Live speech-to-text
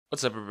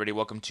What's up, everybody?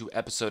 Welcome to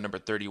episode number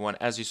 31.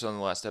 As you saw in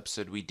the last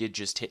episode, we did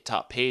just hit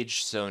top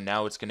page, so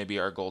now it's going to be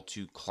our goal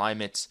to climb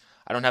it.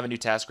 I don't have a new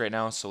task right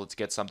now, so let's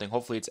get something.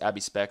 Hopefully it's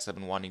Abby Specs. I've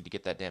been wanting to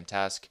get that damn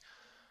task.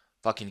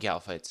 Fucking gal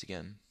fights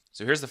again.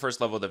 So here's the first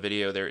level of the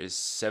video. There is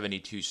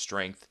 72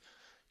 strength.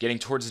 Getting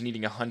towards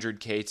needing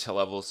 100k to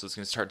level, so it's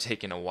going to start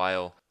taking a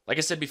while. Like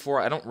I said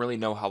before, I don't really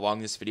know how long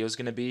this video is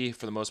going to be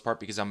for the most part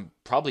because I'm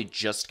probably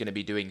just going to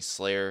be doing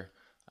Slayer.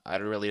 I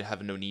don't really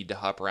have no need to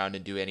hop around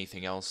and do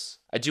anything else.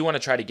 I do want to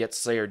try to get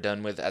Slayer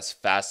done with as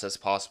fast as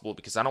possible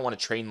because I don't want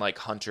to train like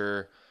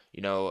Hunter,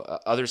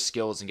 other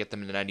skills and get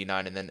them to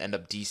 99 and then end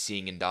up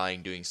DCing and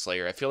dying doing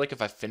Slayer. I feel like if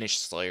I finish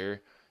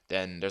Slayer,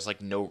 then there's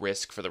like no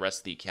risk for the rest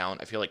of the account.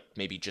 I feel like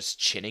maybe just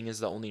chinning is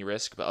the only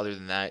risk, but other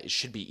than that, it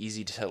should be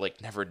easy to like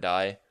never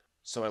die.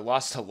 So I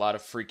lost a lot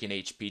of freaking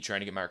HP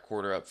trying to get my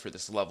recorder up for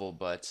this level,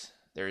 but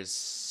there's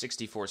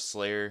 64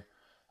 Slayer.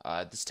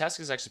 This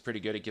task is actually pretty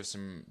good. It gives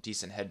some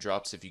decent head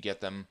drops if you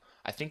get them.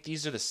 I think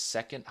these are the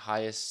second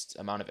highest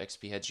amount of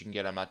XP heads you can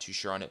get. I'm not too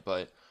sure on it,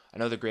 but I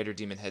know the greater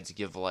demon heads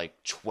give like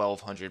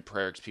 1200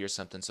 per XP or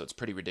something, so it's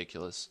pretty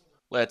ridiculous.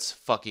 Let's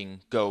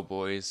fucking go,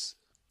 boys.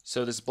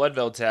 So this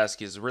Bloodveld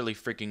task is really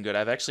freaking good.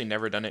 I've actually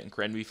never done it in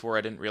Kren before.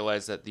 I didn't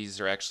realize that these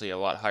are actually a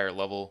lot higher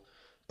level,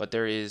 but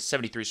there is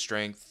 73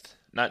 strength,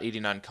 not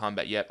 89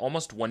 combat yet,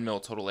 almost 1 mil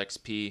total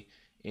XP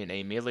in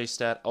a melee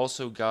stat.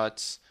 Also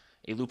got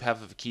a loop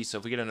half of a key, so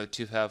if we get another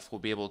tooth half, we'll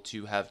be able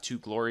to have 2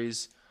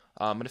 glories.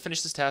 I'm going to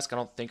finish this task. I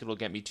don't think it'll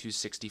get me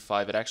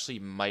 265. It actually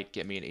might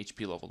get me an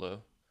HP level, though.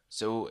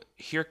 So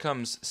here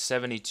comes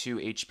 72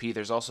 HP.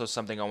 There's also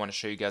something I want to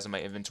show you guys in my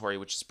inventory,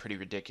 which is pretty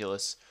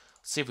ridiculous.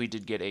 Let's see if we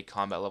did get a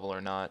combat level or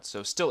not.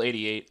 So still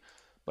 88,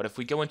 but if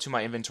we go into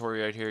my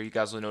inventory right here, you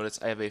guys will notice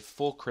I have a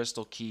full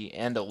crystal key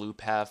and a loop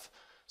half.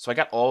 So I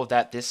got all of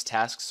that this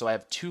task, so I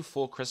have 2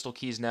 full crystal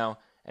keys now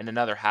and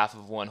another half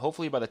of one.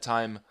 Hopefully by the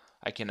time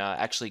I can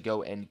actually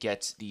go and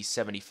get the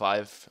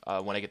 75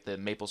 when I get the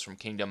Maples from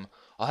Kingdom.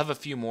 I'll have a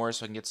few more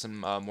so I can get some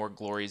more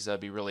glories.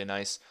 That'd be really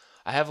nice.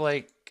 I have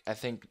I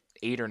think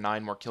 8 or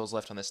 9 more kills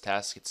left on this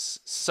task.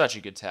 It's such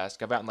a good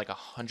task. I've gotten like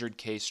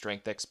 100k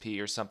strength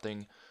XP or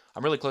something.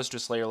 I'm really close to a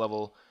Slayer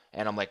level,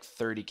 and I'm like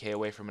 30k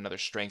away from another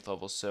strength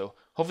level. So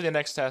hopefully the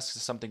next task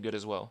is something good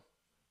as well.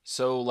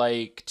 So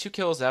like 2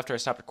 kills after I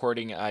stopped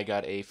recording, I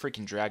got a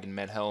freaking Dragon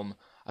Med Helm.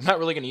 I'm not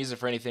really going to use it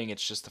for anything.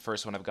 It's just the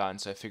first one I've gotten,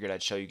 so I figured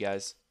I'd show you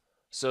guys.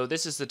 So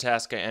this is the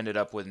task I ended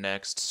up with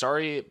next.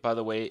 Sorry, by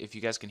the way, if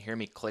you guys can hear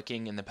me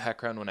clicking in the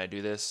background when I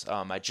do this.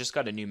 I just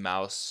got a new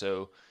mouse,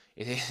 so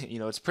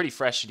it's pretty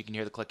fresh and you can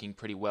hear the clicking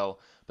pretty well.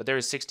 But there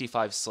is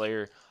 65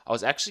 Slayer. I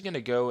was actually going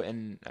to go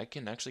and I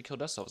can actually kill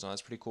Dust Devils now.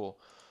 That's pretty cool.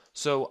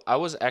 So I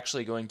was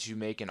actually going to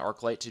make an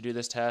Arclight to do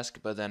this task,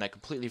 but then I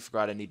completely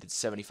forgot I needed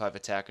 75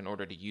 attack in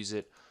order to use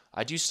it.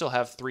 I do still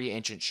have 3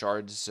 ancient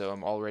shards, so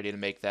I'm all ready to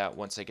make that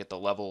once I get the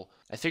level.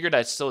 I figured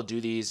I'd still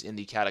do these in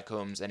the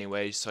catacombs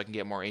anyway, so I can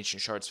get more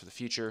ancient shards for the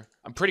future.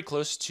 I'm pretty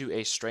close to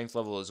a strength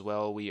level as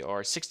well. We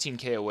are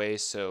 16k away,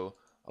 so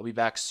I'll be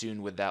back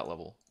soon with that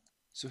level.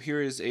 So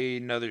here is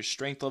another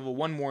strength level,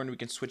 one more, and we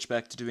can switch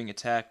back to doing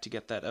attack to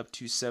get that up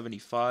to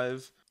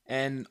 75.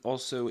 And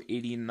also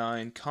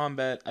 89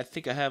 combat. I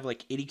think I have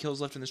like 80 kills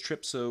left in this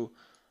trip, so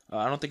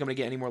I don't think I'm going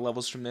to get any more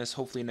levels from this.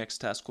 Hopefully next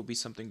task will be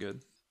something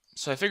good.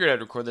 So I figured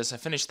I'd record this. I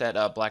finished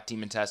that Black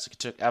Demon task. It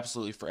took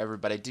absolutely forever,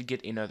 but I did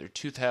get another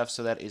tooth half,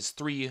 so that is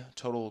 3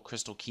 total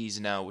crystal keys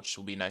now, which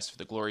will be nice for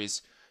the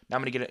glories. Now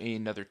I'm going to get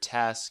another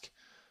task.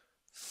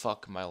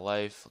 Fuck my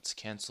life. Let's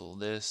cancel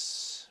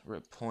this.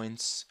 Rip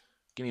points.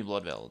 Give me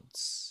blood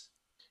velds.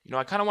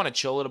 I kind of want to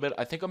chill a little bit.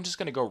 I think I'm just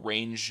going to go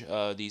range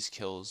these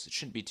kills. It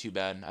shouldn't be too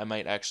bad. I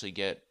might actually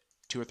get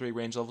 2 or 3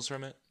 range levels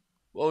from it.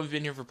 Well, we've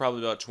been here for probably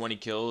about 20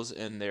 kills,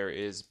 and there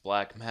is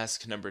Black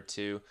Mask number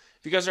 2.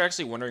 If you guys are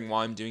actually wondering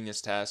why I'm doing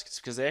this task, it's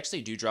because they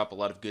actually do drop a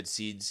lot of good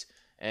seeds,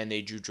 and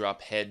they do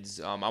drop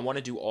heads. I want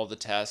to do all the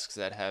tasks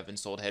that have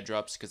installed head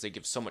drops, because they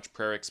give so much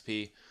prayer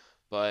XP.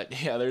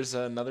 But, yeah, there's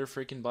another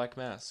freaking Black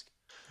Mask.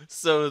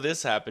 So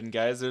this happened,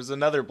 guys. There's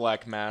another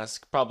Black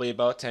Mask, probably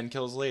about 10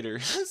 kills later.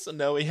 So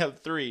now we have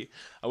 3.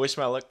 I wish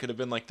my luck could have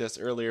been like this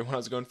earlier when I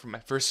was going for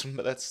my first one,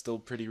 but that's still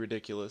pretty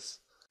ridiculous.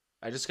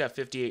 I just got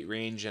 58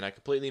 range, and I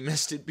completely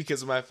missed it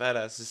because my fat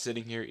ass is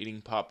sitting here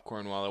eating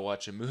popcorn while I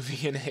watch a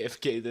movie and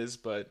AFK this,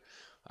 but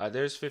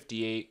there's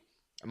 58.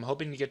 I'm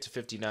hoping to get to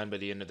 59 by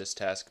the end of this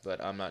task,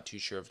 but I'm not too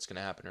sure if it's going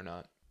to happen or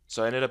not.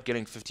 So I ended up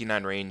getting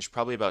 59 range,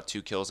 probably about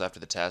 2 kills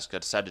after the task. I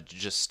decided to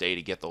just stay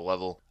to get the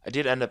level. I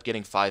did end up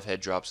getting 5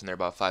 head drops, and they're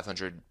about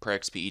 500 per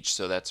XP each,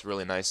 so that's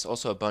really nice.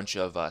 Also a bunch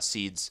of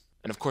seeds,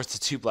 and of course the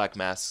 2 black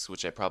masks,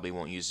 which I probably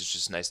won't use. It's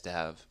just nice to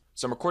have.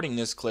 So I'm recording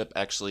this clip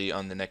actually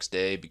on the next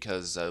day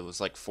because it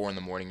was like 4 in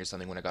the morning or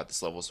something when I got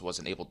this level, so I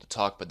wasn't able to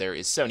talk, but there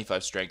is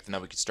 75 strength, and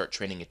now we can start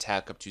training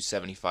attack up to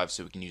 75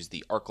 so we can use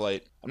the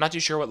Arclight. I'm not too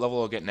sure what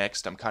level I'll get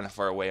next. I'm kind of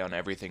far away on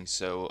everything,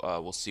 so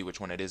we'll see which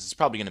one it is. It's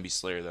probably going to be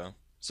Slayer though.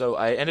 So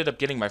I ended up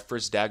getting my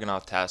first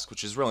Dagonoth task,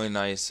 which is really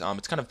nice.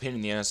 It's kind of a pain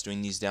in the ass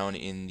doing these down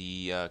in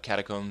the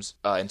catacombs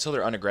until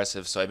they're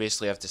unaggressive, so I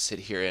basically have to sit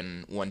here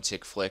in one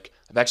tick flick.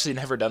 I've actually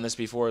never done this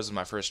before, this is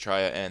my first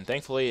try, and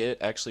thankfully it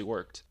actually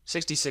worked.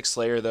 66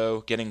 Slayer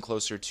though, getting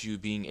closer to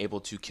being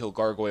able to kill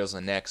gargoyles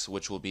and necks,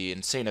 which will be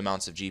insane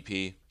amounts of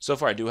GP. So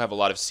far I do have a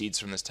lot of seeds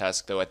from this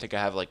task though, I think I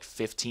have like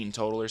 15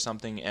 total or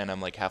something, and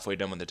I'm like halfway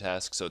done with the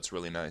task, so it's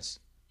really nice.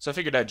 So I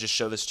figured I'd just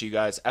show this to you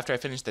guys. After I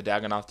finished the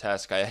Dagonoth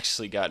task, I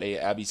actually got a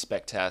Abbey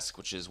Spec task,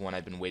 which is one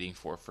I've been waiting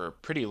for a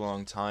pretty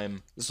long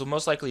time. This will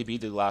most likely be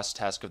the last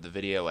task of the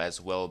video as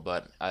well,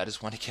 but I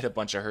just want to get a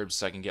bunch of herbs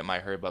so I can get my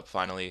herb up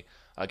finally.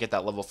 Get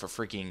that level for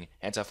freaking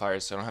anti-fire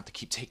so I don't have to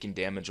keep taking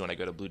damage when I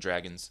go to Blue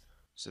Dragons.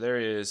 So there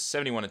is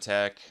 71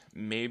 attack,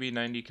 maybe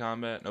 90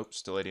 combat. Nope,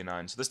 still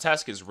 89. So this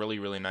task is really,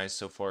 really nice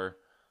so far.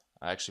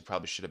 I actually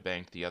probably should have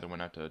banked the other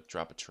one out to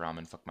drop a Tarama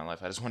and fuck my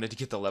life. I just wanted to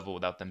get the level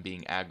without them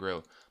being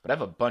aggro. But I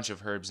have a bunch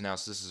of herbs now,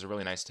 so this is a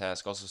really nice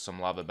task. Also some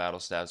lava battle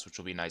stabs, which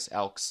will be nice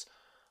alks.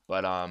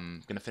 But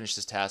I'm going to finish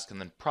this task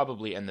and then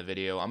probably end the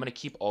video. I'm going to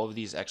keep all of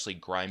these actually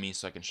grimy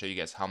so I can show you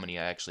guys how many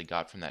I actually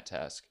got from that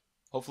task.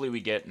 Hopefully we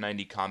get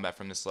 90 combat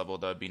from this level.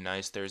 That would be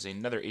nice. There's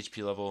another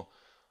HP level.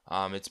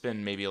 It's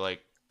been maybe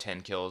like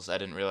 10 kills. I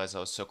didn't realize I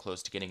was so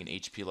close to getting an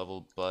HP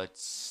level,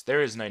 but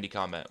there is 90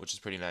 combat, which is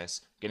pretty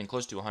nice. Getting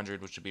close to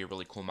 100, which would be a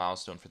really cool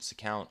milestone for this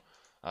account.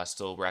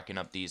 Still racking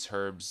up these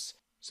herbs.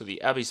 So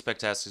the Abbey Spec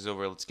task is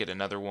over. Let's get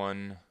another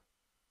one.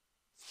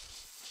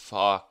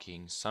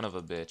 Fucking son of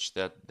a bitch.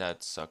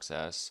 That sucks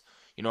ass.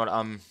 You know what?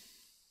 I'm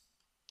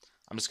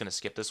just gonna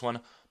skip this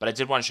one. But I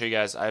did want to show you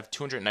guys. I have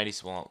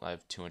 290. Well, I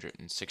have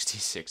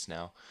 266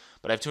 now,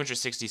 but I have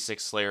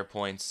 266 Slayer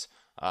points.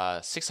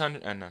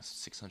 600, no,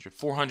 600,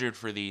 400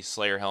 for the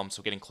Slayer helm,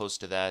 so getting close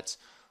to that.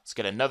 Let's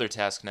get another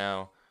task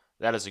now.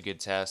 That is a good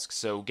task.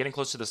 So getting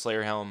close to the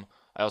Slayer helm,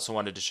 I also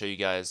wanted to show you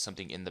guys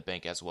something in the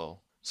bank as well.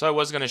 So I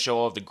was going to show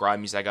all of the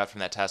grimies I got from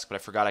that task, but I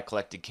forgot I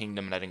collected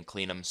Kingdom and I didn't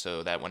clean them,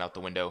 so that went out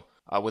the window.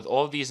 With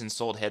all of these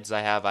ensouled heads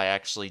I have, I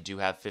actually do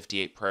have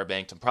 58 prayer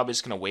banked. I'm probably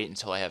just going to wait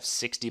until I have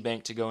 60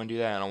 banked to go and do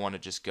that. I don't want to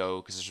just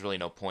go because there's really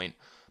no point.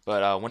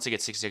 But once I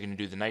get 60, I'm going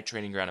to do the Night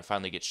Training Ground and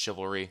finally get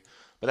Chivalry.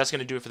 But that's going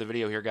to do it for the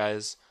video here,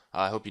 guys.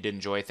 I hope you did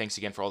enjoy. Thanks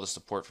again for all the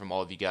support from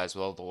all of you guys,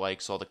 with all the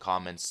likes, all the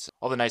comments,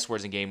 all the nice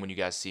words in game when you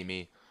guys see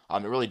me.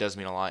 It really does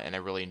mean a lot, and I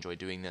really enjoy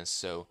doing this.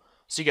 So,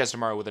 see you guys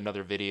tomorrow with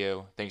another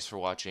video. Thanks for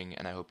watching,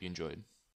 and I hope you enjoyed.